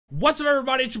What's up,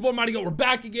 everybody? It's your boy Mighty Goat. We're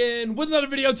back again with another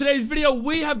video. Today's video,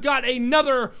 we have got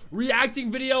another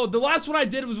reacting video. The last one I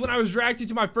did was when I was reacting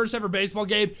to my first ever baseball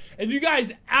game, and you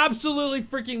guys absolutely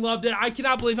freaking loved it. I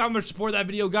cannot believe how much support that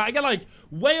video got. I got like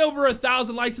way over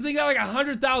 1,000 likes. I think I got like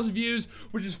 100,000 views,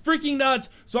 which is freaking nuts.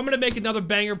 So I'm gonna make another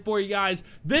banger for you guys.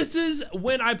 This is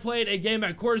when I played a game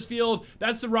at Coors Field.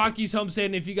 That's the Rockies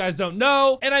homestand, if you guys don't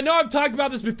know. And I know I've talked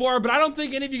about this before, but I don't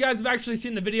think any of you guys have actually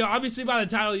seen the video. Obviously, by the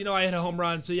title, you know I hit a home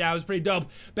run, so yeah, it was pretty dope.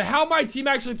 But how my team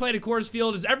actually played at Coors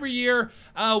Field is every year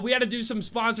we had to do some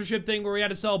sponsorship thing where we had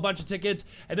to sell a bunch of tickets,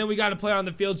 and then we got to play on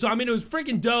the field. So I mean, it was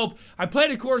freaking dope. I played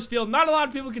at Coors Field. Not a lot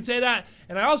of people can say that,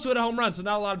 and I also hit a home run, so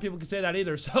not a lot of people can say that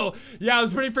either. So yeah, it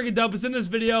was pretty freaking dope. It's in this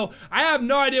video. I have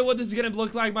no idea what this is gonna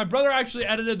look like. My brother actually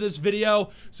edited this video,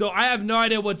 so I have no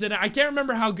idea what's in it. I can't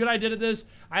remember how good I did at this.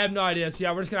 I have no idea. So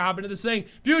yeah, we're just gonna hop into this thing.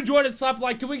 If you enjoyed it, slap a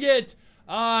like. Can we get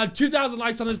 2,000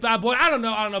 likes on this bad boy? I don't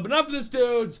know, but enough of this,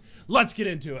 dudes. Let's get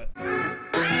into it.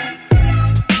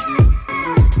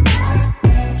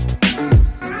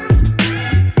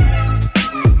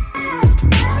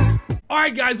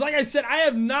 Alright guys, like I said, I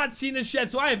have not seen this yet,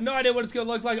 so I have no idea what it's gonna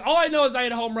look like. All I know is I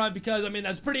hit a home run because, I mean,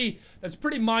 that's pretty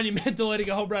monumental, hitting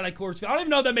a home run at Coors Field. I don't even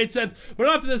know if that made sense, but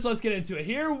enough of this, let's get into it.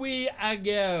 Here we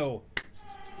go.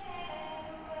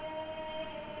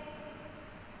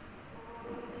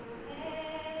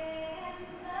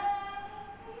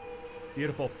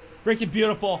 Beautiful. Freaking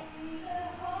beautiful.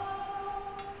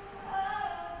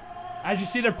 As you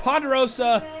see, they're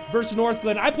Ponderosa versus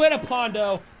Northglenn. I played a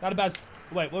Pondo. Not a bad...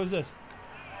 Wait, what was this?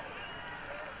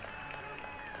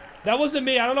 That wasn't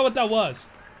me. I don't know what that was.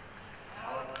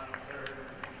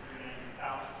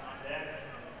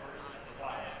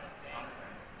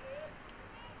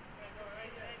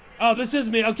 Oh, this is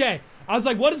me. Okay. I was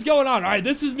like, what is going on? All right,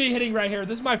 this is me hitting right here.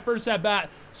 This is my first at bat.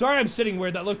 Sorry I'm sitting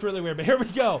weird. That looked really weird, but here we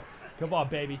go. Come on,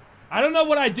 baby. I don't know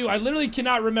what I do. I literally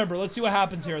cannot remember. Let's see what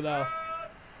happens here, though.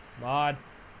 Come on.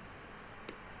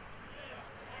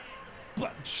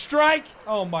 Strike.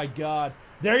 Oh, my God.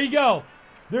 There you go.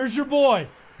 There's your boy.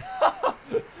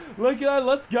 Look at that.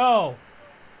 Let's go.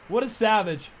 What a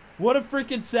savage. What a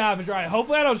freaking savage. All right,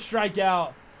 hopefully I don't strike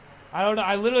out. I don't know.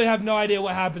 I literally have no idea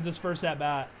what happens this first at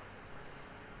bat.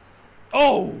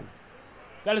 Oh.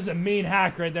 That is a mean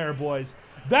hack right there, boys.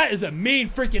 That is a mean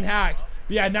freaking hack.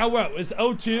 But yeah, now what? It's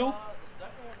 0-2?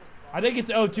 I think it's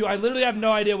 0-2. I literally have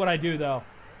no idea what I do, though.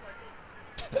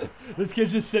 This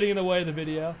kid's just sitting in the way of the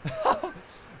video.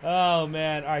 Oh,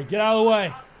 man. All right, get out of the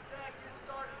way.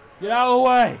 Get out of the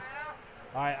way.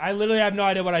 All right, I literally have no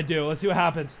idea what I do. Let's see what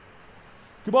happens.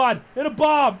 Come on. Hit a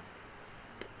bomb.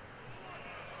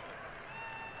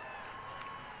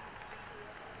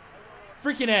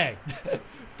 Freaking A.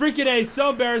 Freaking A. So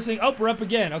embarrassing. Oh, we're up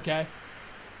again. Okay.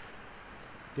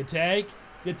 Good take.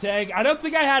 Good take. I don't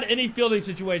think I had any fielding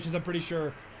situations, I'm pretty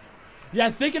sure.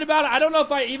 Yeah, thinking about it, I don't know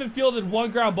if I even fielded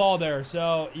one ground ball there.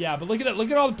 So, yeah, but look at it.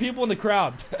 Look at all the people in the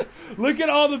crowd. Look at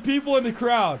all the people in the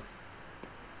crowd.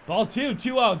 Ball 2,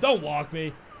 2-0. Don't walk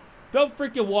me. Don't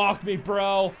freaking walk me,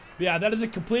 bro. But yeah, that is a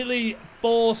completely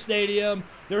full stadium.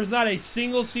 There's not a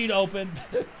single seat open.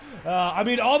 I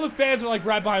mean, all the fans are like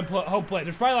right behind home plate.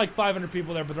 There's probably like 500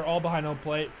 people there, but they're all behind home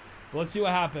plate. But let's see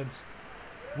what happens.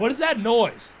 What is that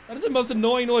noise? That is the most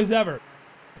annoying noise ever.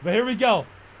 But here we go.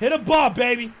 Hit a ball,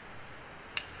 baby.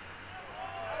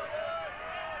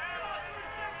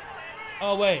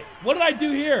 Oh, wait. What did I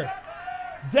do here?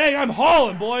 Dang, I'm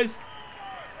hauling, boys.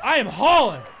 I am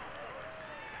hauling.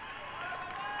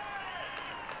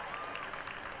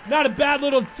 Not a bad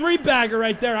little three-bagger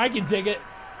right there. I can dig it.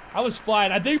 I was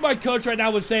flying. I think my coach right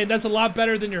now was saying that's a lot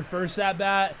better than your first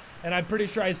at-bat. And I'm pretty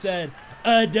sure I said,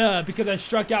 duh, because I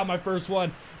struck out my first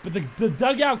one. But the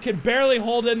dugout can barely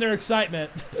hold in their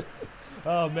excitement.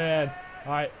 Oh, man.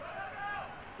 All right.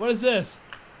 What is this?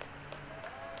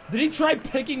 Did he try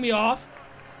picking me off?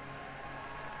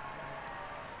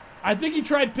 I think he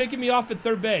tried picking me off at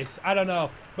third base. I don't know.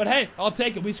 But, hey, I'll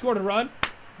take it. We scored a run.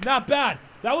 Not bad.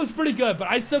 That was pretty good, but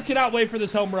I still cannot wait for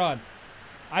this home run.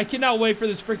 I cannot wait for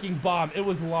this freaking bomb. It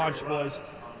was launched, boys.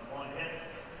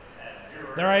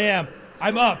 There I am.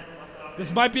 I'm up.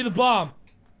 This might be the bomb.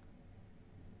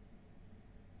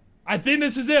 I think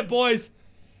this is it, boys.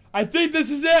 I think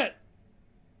this is it.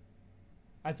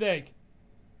 I think.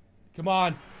 Come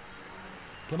on.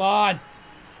 Come on.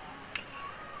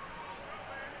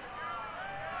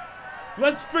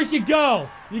 Let's freaking go.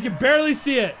 You can barely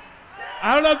see it.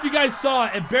 I don't know if you guys saw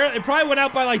it. It probably went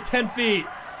out by like 10 feet.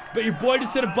 But your boy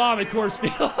just hit a bomb at Coors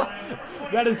Field.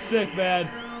 That is sick, man.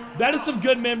 That is some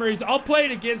good memories. I'll play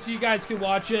it again so you guys can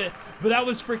watch it. But that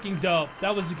was freaking dope.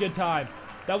 That was a good time.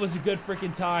 That was a good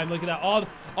freaking time. Look at that.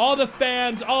 All the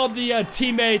fans, all the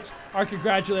teammates are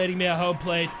congratulating me at home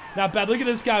plate. Not bad. Look at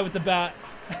this guy with the bat.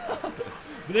 But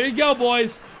there you go,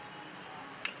 boys.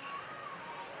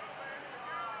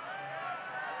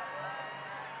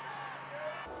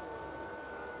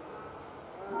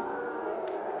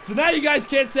 So now you guys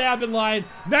can't say I've been lying.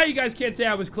 Now you guys can't say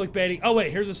I was clickbaiting. Oh,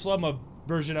 wait. Here's a slow-mo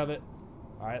version of it.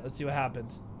 All right. Let's see what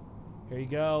happens. Here you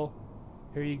go.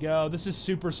 Here you go. This is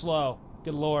super slow.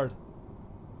 Good Lord.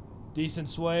 Decent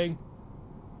swing.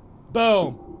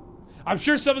 Boom. I'm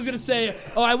sure someone's going to say,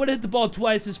 oh, I would have hit the ball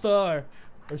twice as far.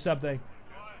 Or something.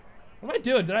 What am I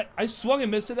doing? Did I swung and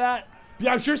missed at that?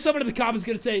 Yeah, I'm sure someone in the comments is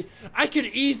going to say, I could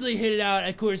easily hit it out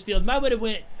at Coors Field. Mine would have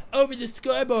went over the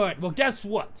scoreboard. Well, guess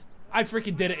what? I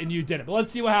freaking did it and you didn't. But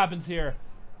let's see what happens here.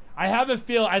 I have a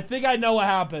feel. I think I know what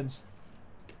happens.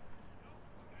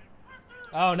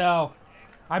 Oh, no.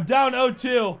 I'm down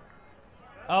 0-2.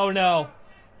 Oh, no.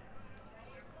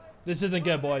 This isn't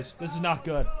good, boys. This is not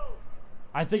good.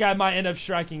 I think I might end up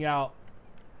striking out.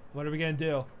 What are we going to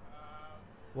do?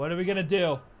 What are we going to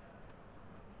do?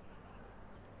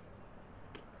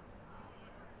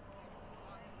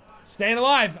 Staying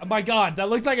alive. Oh, my God. That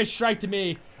looked like a strike to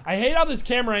me. I hate how this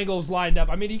camera angle is lined up.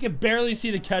 I mean, you can barely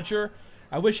see the catcher.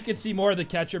 I wish you could see more of the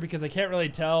catcher because I can't really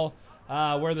tell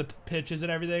where the pitch is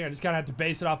and everything. I just kind of have to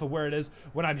base it off of where it is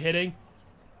when I'm hitting.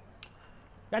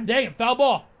 God dang it. Foul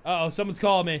ball. Uh-oh. Someone's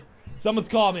calling me. Someone's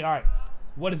calling me. All right.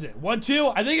 What is it?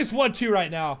 1-2? I think it's 1-2 right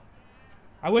now.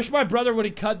 I wish my brother would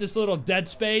have cut this little dead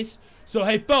space. So,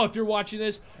 hey, Fo, if you're watching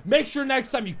this, make sure next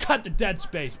time you cut the dead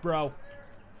space, bro.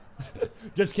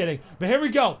 Just kidding. But here we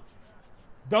go.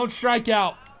 Don't strike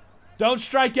out. Don't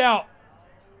strike out.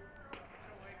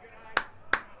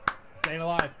 Staying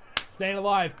alive. Staying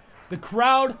alive. The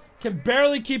crowd can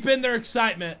barely keep in their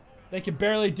excitement. They can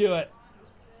barely do it.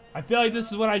 I feel like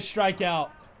this is when I strike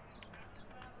out.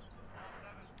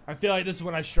 I feel like this is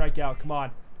when I strike out. Come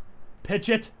on. Pitch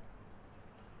it.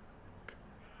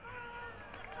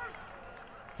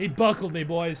 He buckled me,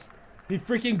 boys. He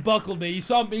freaking buckled me. You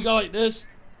saw me go like this.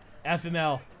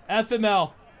 FML.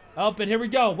 FML. Up, and here we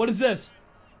go. What is this?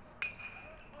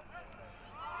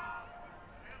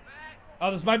 Oh,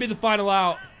 this might be the final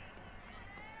out.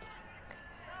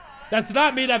 That's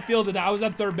not me that fielded that. I was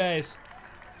at third base.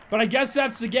 But I guess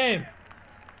that's the game.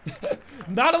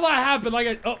 Not a lot happened.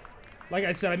 Like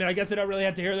I said, I mean, I guess I don't really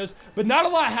have to hear this. But not a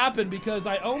lot happened because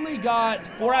I only got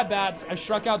 4 at-bats. I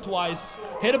struck out twice,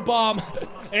 hit a bomb,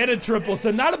 and a triple.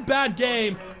 So not a bad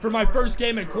game for my first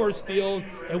game at Coors Field.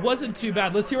 It wasn't too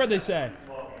bad. Let's hear what they say.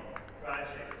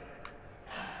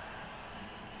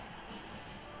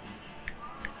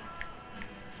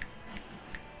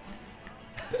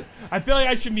 I feel like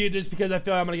I should mute this because I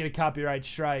feel like I'm going to get a copyright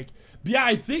strike. But yeah,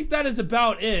 I think that is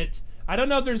about it. I don't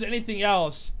know if there's anything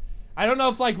else. I don't know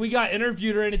if, like, we got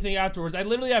interviewed or anything afterwards. I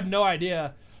literally have no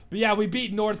idea. But yeah, we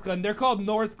beat Northglenn. They're called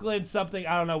Northglenn something.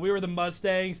 I don't know. We were the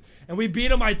Mustangs. And we beat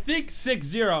them, I think,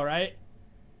 6-0, right?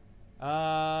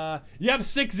 Yep,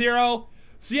 6-0.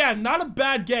 So yeah, not a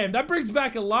bad game. That brings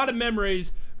back a lot of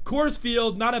memories. Coors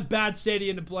Field, not a bad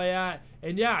stadium to play at.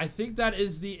 And yeah, I think that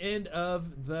is the end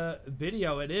of the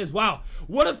video. It is. Wow.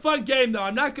 What a fun game, though.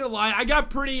 I'm not going to lie. I got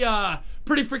pretty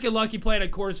freaking lucky playing at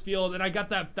Coors Field, and I got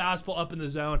that fastball up in the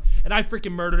zone, and I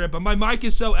freaking murdered it. But my mic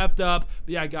is so effed up.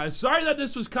 But yeah, guys, sorry that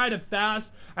this was kind of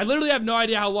fast. I literally have no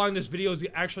idea how long this video is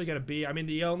actually going to be. I mean,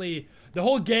 the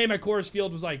whole game at Coors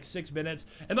Field was like 6 minutes.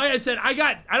 And like I said, I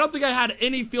don't think I had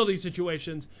any fielding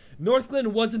situations. Northglenn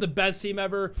wasn't the best team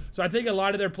ever, so I think a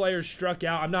lot of their players struck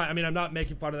out. I'm not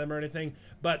making fun of them or anything,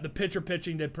 but the pitcher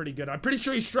pitching did pretty good. I'm pretty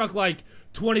sure he struck like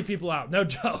 20 people out. No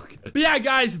joke. But yeah,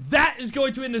 guys, that is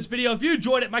going to end this video. If you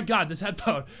enjoyed it, my God, this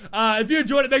headphone. If you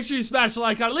enjoyed it, make sure you smash the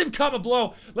like on it. Leave a comment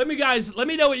below. Let me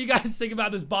know what you guys think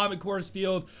about this bomb at Coors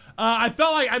Field. I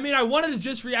felt like, I wanted to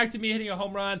just react to me hitting a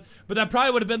home run, but that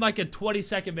probably would have been like a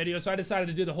 20-second video, so I decided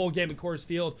to do the whole game at Coors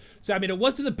Field. So, it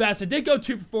wasn't the best. I did go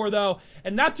 2 for 4, though,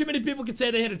 and not too many people can say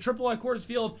they hit a triple at Coors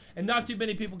Field, and not too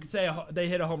many people can say they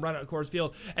hit a home run at Coors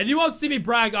Field. And you won't see me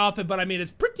brag often, but,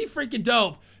 it's pretty freaking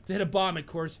dope to hit a bomb at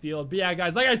Coors Field. But yeah,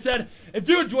 guys, like I said, if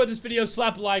you enjoyed this video,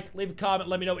 slap a like, leave a comment,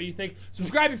 let me know what you think.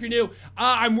 Subscribe if you're new.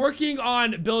 I'm working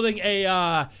on building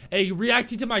a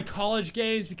reacting to my college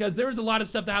games because there was a lot of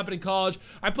stuff that happened in college.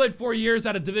 I played 4 years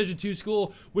at a Division II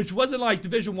school, which wasn't like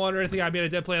Division I or anything. I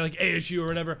did play like ASU or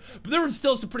whatever, but there were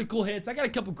still some pretty cool hits. I got a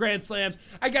couple grand slams.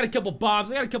 I got a couple bombs.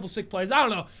 I got a couple sick plays. I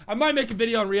don't know. I might make a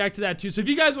video and react to that too. So if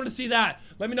you guys want to see that,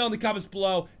 let me know in the comments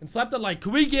below and slap that like.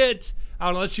 Can we get I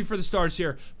don't know. Let's shoot for the stars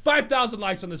here. 5,000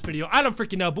 likes on this video. I don't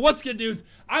freaking know. But once again, dudes,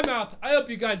 I'm out. I hope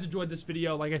you guys enjoyed this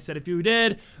video. Like I said, if you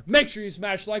did, make sure you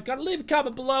smash the like button. Leave a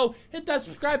comment below. Hit that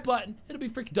subscribe button. It'll be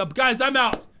freaking dope. Guys, I'm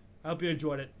out. I hope you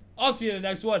enjoyed it. I'll see you in the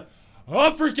next one.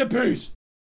 Freaking peace.